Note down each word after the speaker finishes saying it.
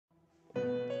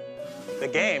The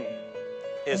game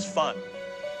is fun.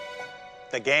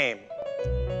 The game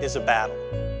is a battle.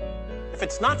 If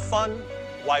it's not fun,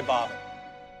 why bother?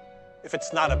 If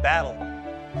it's not a battle,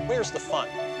 where's the fun?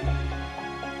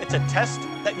 It's a test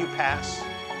that you pass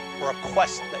or a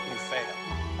quest that you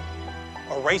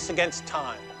fail. A race against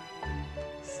time.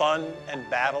 Fun and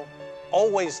battle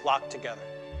always locked together.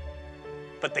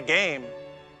 But the game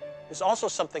is also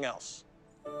something else.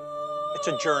 It's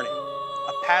a journey,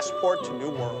 a passport to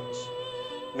new worlds,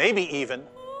 maybe even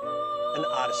an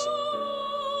odyssey.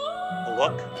 A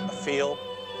look, a feel,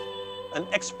 an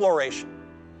exploration.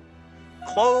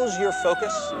 Close your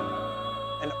focus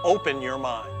and open your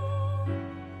mind.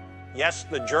 Yes,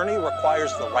 the journey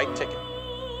requires the right ticket,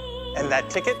 and that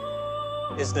ticket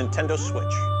is Nintendo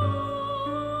Switch.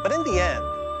 But in the end,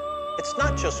 it's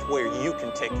not just where you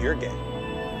can take your game.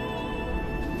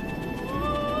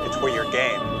 It's where your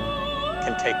game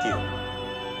can take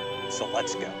you. So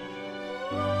let's go.